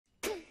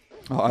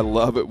Oh, I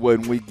love it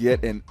when we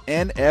get an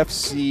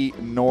NFC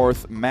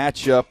North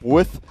matchup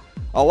with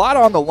a lot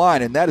on the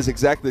line, and that is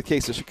exactly the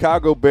case. The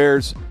Chicago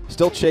Bears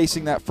still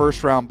chasing that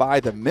first-round bye.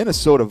 The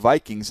Minnesota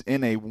Vikings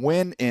in a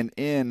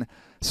win-and-in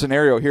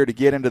scenario here to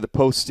get into the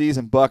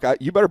postseason. Buck,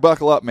 you better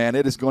buckle up, man.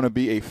 It is going to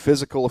be a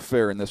physical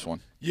affair in this one.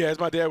 Yeah, as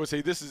my dad would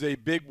say, this is a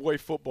big boy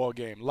football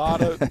game.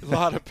 Lot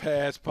of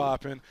pads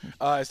popping.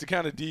 It's the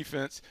kind of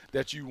defense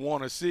that you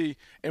want to see.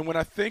 And when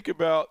I think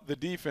about the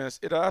defense,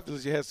 it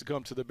obviously has to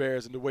come to the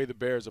Bears and the way the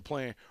Bears are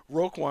playing.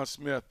 Roquan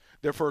Smith,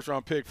 their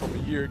first-round pick from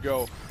a year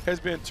ago, has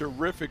been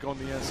terrific on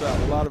the inside.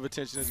 A lot of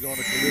attention is going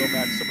to Khalil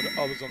Mack and some of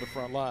the others on the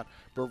front line.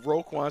 But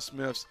Roquan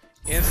Smith's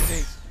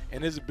instincts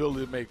and his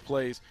ability to make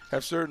plays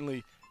have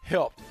certainly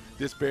helped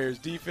this Bears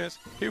defense.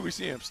 Here we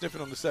see him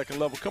sniffing on the second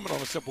level, coming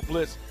on a simple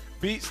blitz,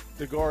 beats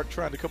the guard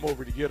trying to come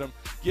over to get him,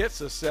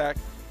 gets a sack.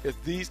 It's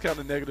these kind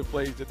of negative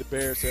plays that the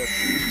Bears have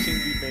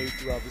routinely made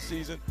throughout the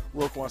season.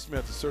 Roquan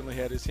Smith has certainly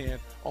had his hand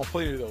on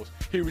plenty of those.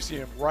 Here we see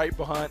him right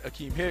behind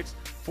Akeem Hicks,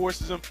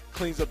 forces him,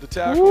 cleans up the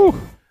tackle.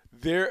 Woo.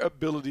 Their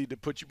ability to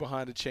put you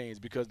behind the chains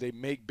because they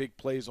make big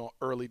plays on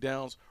early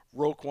downs.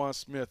 Roquan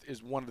Smith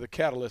is one of the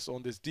catalysts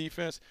on this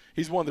defense.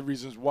 He's one of the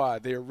reasons why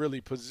they are really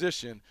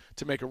positioned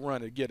to make a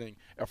run at getting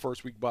a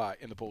first-week bye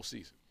in the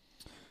postseason.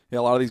 Yeah,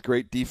 a lot of these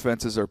great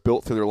defenses are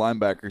built through their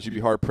linebackers. You'd be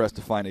hard-pressed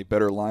to find a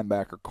better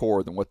linebacker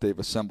core than what they've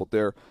assembled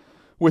there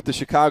with the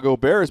Chicago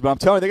Bears. But I'm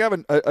telling you, they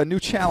have a new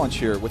challenge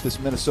here with this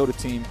Minnesota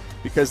team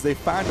because they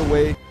find a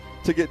way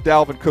to get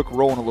Dalvin Cook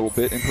rolling a little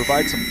bit and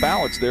provide some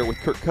balance there with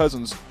Kirk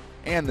Cousins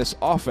and this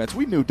offense.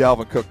 We knew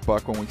Dalvin Cook,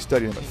 Buck, when we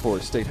studied him at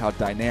Florida State, how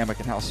dynamic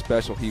and how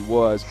special he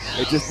was.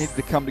 It just needed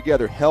to come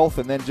together, health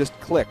and then just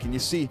click. And you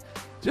see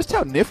just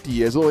how nifty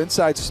he is, a little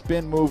inside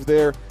spin move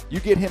there.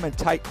 You get him in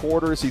tight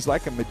quarters. He's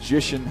like a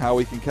magician, how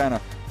he can kind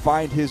of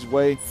find his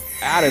way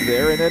out of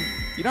there. And then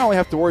you not only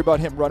have to worry about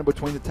him running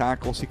between the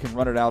tackles, he can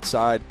run it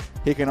outside.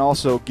 He can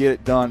also get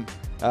it done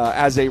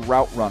as a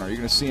route runner. You're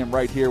going to see him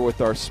right here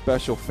with our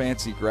special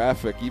fancy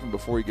graphic even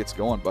before he gets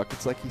going, Buck.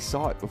 It's like he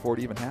saw it before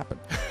it even happened.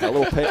 That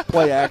little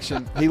play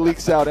action. He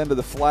leaks out into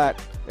the flat,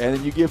 and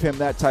then you give him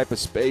that type of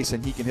space,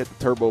 and he can hit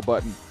the turbo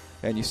button,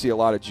 and you see a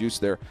lot of juice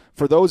there.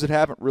 For those that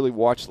haven't really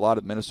watched a lot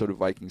of Minnesota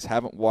Vikings,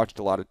 haven't watched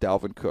a lot of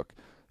Dalvin Cook,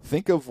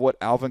 think of what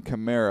Alvin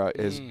Kamara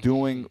is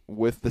doing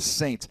with the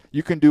Saints.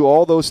 You can do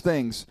all those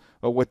things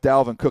with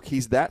Dalvin Cook.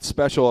 He's that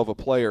special of a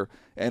player.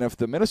 And if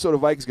the Minnesota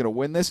Vikings are going to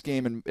win this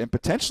game and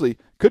potentially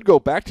could go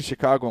back to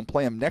Chicago and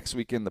play him next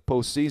week in the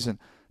postseason,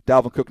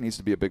 Dalvin Cook needs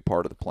to be a big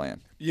part of the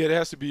plan. Yeah, it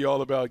has to be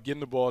all about getting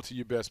the ball to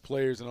your best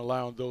players and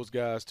allowing those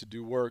guys to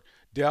do work.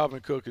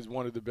 Dalvin Cook is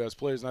one of the best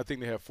players, and I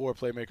think they have 4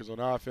 playmakers on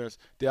offense.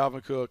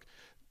 Dalvin Cook,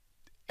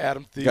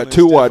 Adam Thielen, got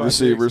 2 wide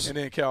receivers, and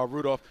then Kyle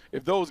Rudolph.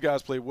 If those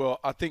guys play well,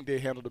 I think they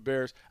handle the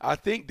Bears. I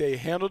think they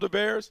handle the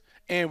Bears,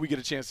 and we get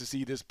a chance to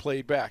see this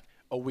played back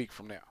a week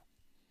from now.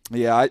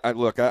 Yeah,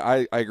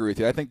 I agree with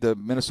you. I think the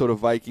Minnesota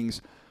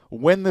Vikings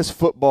win this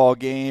football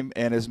game,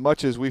 and as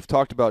much as we've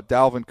talked about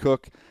Dalvin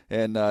Cook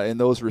and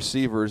those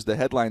receivers, the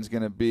headline's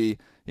going to be,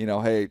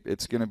 hey,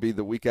 it's going to be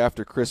the week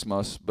after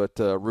Christmas, but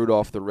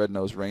Rudolph the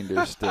Red-Nosed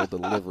Reindeer still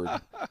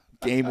delivered.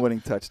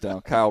 Game-winning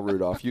touchdown, Kyle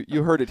Rudolph.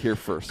 You heard it here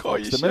first.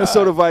 The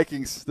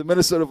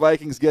Minnesota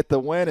Vikings get the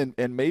win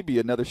and maybe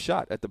another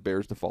shot at the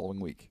Bears the following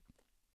week.